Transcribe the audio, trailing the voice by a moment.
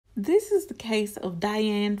This is the case of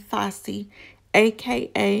Dian Fossey,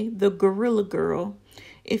 aka the Gorilla Girl.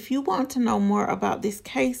 If you want to know more about this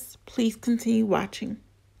case, please continue watching.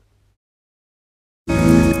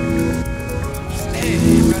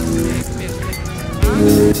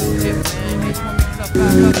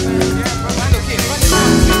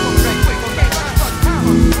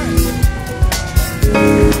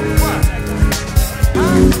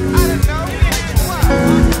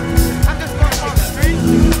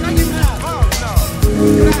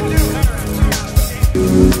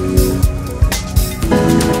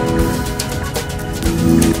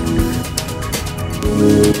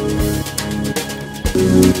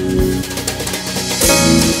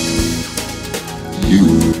 You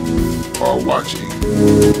are watching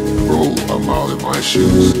Roll a Mile in My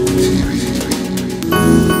Shoes TV.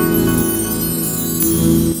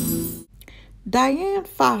 Dian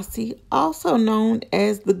Fossey, also known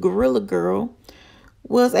as the Gorilla Girl,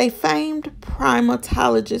 was a famed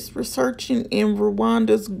primatologist researching in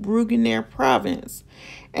Rwanda's Burugner province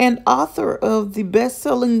and author of the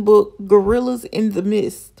best-selling book Gorillas in the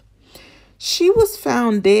Mist. She was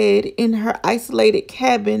found dead in her isolated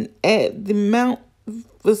cabin at the Mount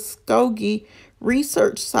Muskogee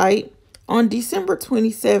research site on December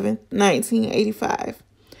 27, 1985.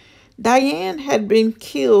 Dian had been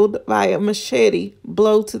killed by a machete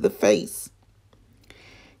blow to the face,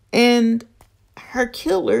 and her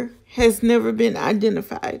killer has never been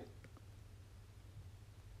identified.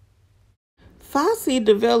 Fossey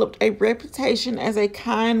developed a reputation as a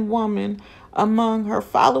kind woman among her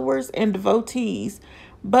followers and devotees,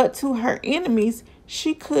 but to her enemies,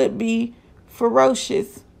 she could be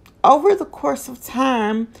ferocious. Over the course of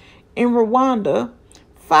time in Rwanda,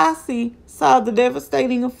 Fossey saw the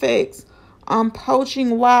devastating effects on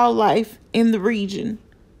poaching wildlife in the region.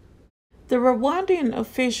 The Rwandan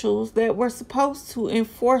officials that were supposed to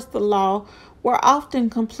enforce the law were often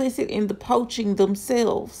complicit in the poaching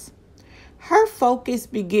themselves. Her focus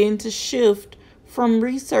began to shift from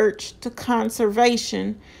research to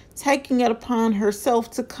conservation, taking it upon herself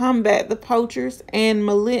to combat the poachers and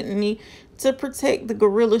malignly to protect the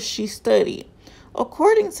gorillas she studied.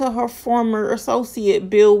 According to her former associate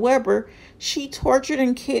Bill Weber, she tortured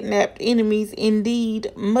and kidnapped enemies.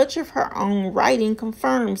 Indeed, much of her own writing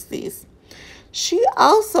confirms this. She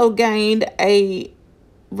also gained a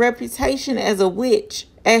reputation as a witch,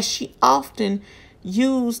 as she often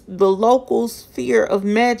used the locals' fear of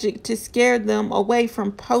magic to scare them away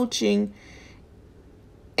from poaching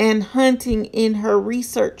and hunting in her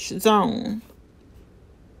research zone.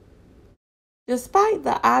 Despite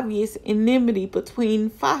the obvious enmity between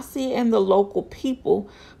Fossey and the local people,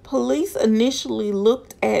 police initially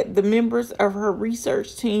looked at the members of her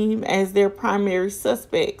research team as their primary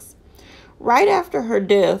suspects. Right after her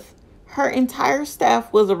death, her entire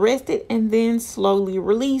staff was arrested and then slowly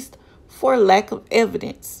released for lack of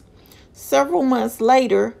evidence. Several months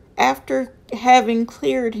later, after having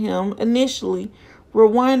cleared him initially,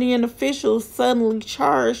 Rwandan officials suddenly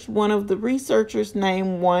charged one of the researchers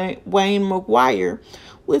named Wayne McGuire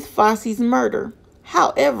with Fossey's murder.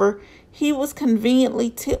 However, he was conveniently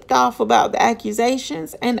tipped off about the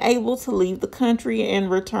accusations and able to leave the country and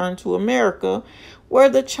return to America, where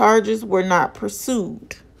the charges were not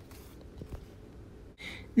pursued.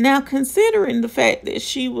 Now, considering the fact that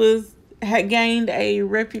she had gained a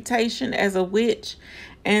reputation as a witch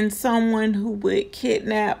and someone who would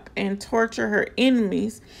kidnap and torture her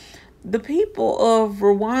enemies, the people of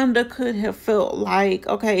Rwanda could have felt like,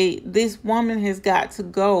 okay, this woman has got to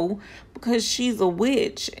go because she's a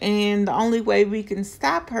witch, and the only way we can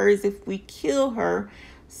stop her is if we kill her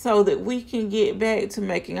so that we can get back to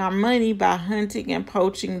making our money by hunting and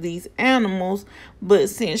poaching these animals. But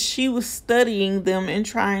since she was studying them and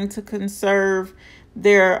trying to conserve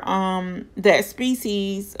their that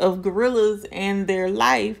species of gorillas and their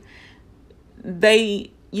life,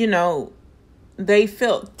 they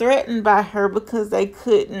felt threatened by her because they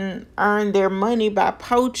couldn't earn their money by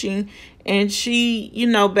poaching. And she,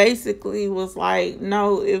 basically was like,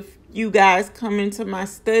 no, if you guys come into my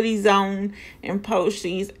study zone and poach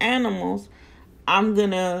these animals, I'm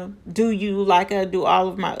gonna do you like I do all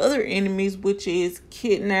of my other enemies, which is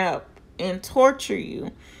kidnap and torture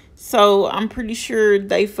you. So I'm pretty sure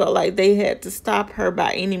they felt like they had to stop her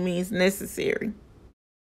by any means necessary.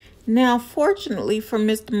 Now, fortunately for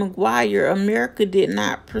Mr. McGuire, America did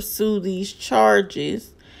not pursue these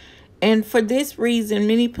charges. And for this reason,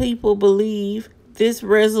 many people believe this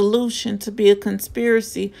resolution to be a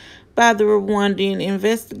conspiracy by the Rwandan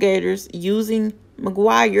investigators using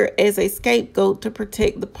McGuire as a scapegoat to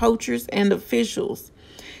protect the poachers and officials.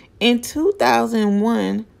 In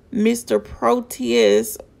 2001, Mr.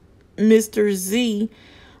 Proteus Mr. Z,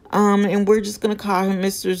 and we're just going to call him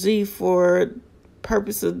Mr. Z for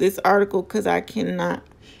purpose of this article because I cannot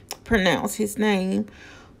pronounce his name,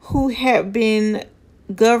 who had been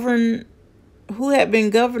governor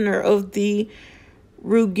of the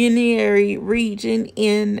Ruggieri region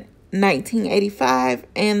in 1985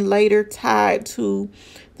 and later tied to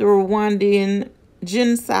the Rwandan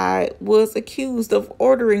genocide, was accused of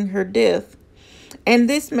ordering her death. And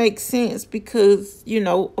this makes sense because, you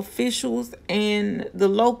know, officials and the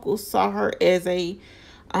locals saw her as a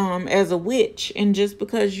witch. And just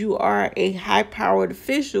because you are a high-powered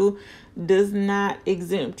official does not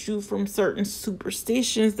exempt you from certain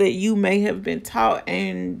superstitions that you may have been taught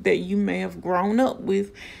and that you may have grown up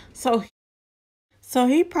with. So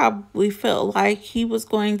he probably felt like he was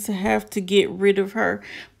going to have to get rid of her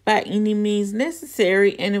by any means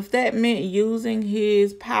necessary. And if that meant using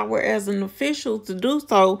his power as an official to do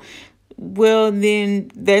so, well, then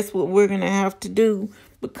that's what we're going to have to do.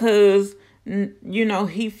 Because, you know,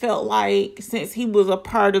 he felt like since he was a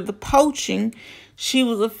part of the poaching, she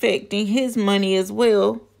was affecting his money as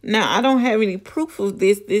well. Now, I don't have any proof of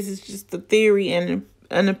this. This is just a theory and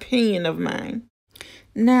an opinion of mine.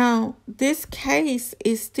 Now, this case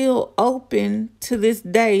is still open to this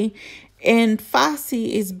day, and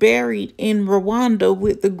Fossey is buried in Rwanda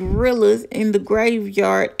with the gorillas in the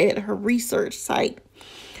graveyard at her research site.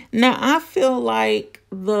 Now, I feel like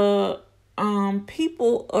the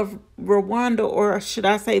people of Rwanda, or should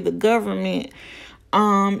I say the government,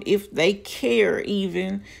 if they care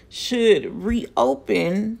even, should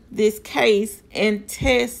reopen this case and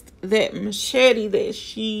test that machete that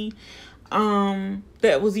she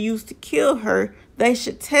that was used to kill her. They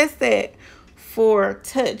should test that for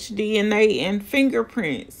touch DNA and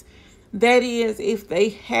fingerprints. That is, if they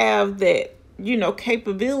have that, you know,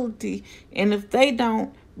 capability. And if they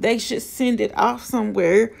don't, they should send it off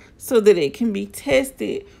somewhere so that it can be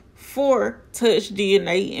tested for touch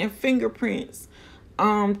DNA and fingerprints,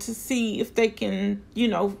 to see if they can, you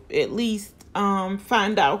know, at least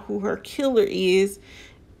find out who her killer is,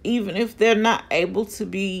 even if they're not able to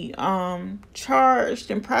be charged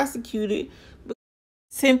and prosecuted,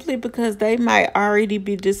 simply because they might already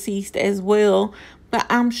be deceased as well. But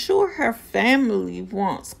I'm sure her family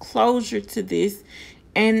wants closure to this,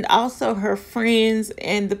 and also her friends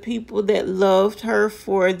and the people that loved her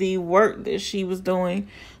for the work that she was doing.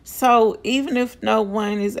 So even if no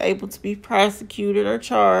one is able to be prosecuted or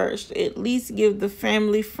charged, at least give the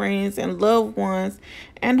family, friends, and loved ones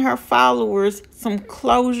and her followers some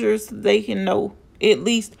closure so they can know at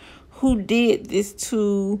least who did this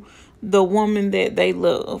to the woman that they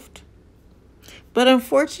loved. But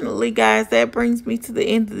unfortunately, guys, that brings me to the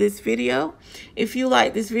end of this video. If you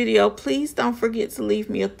like this video, please don't forget to leave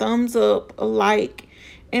me a thumbs up, a like,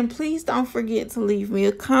 and please don't forget to leave me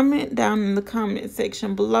a comment down in the comment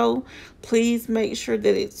section below. Please make sure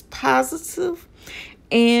that it's positive.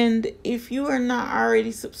 And if you are not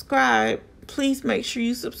already subscribed, please make sure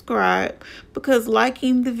you subscribe, because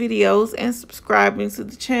liking the videos and subscribing to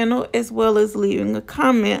the channel as well as leaving a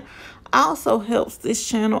comment also helps this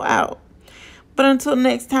channel out. But until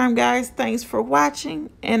next time, guys, thanks for watching,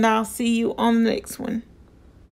 and I'll see you on the next one.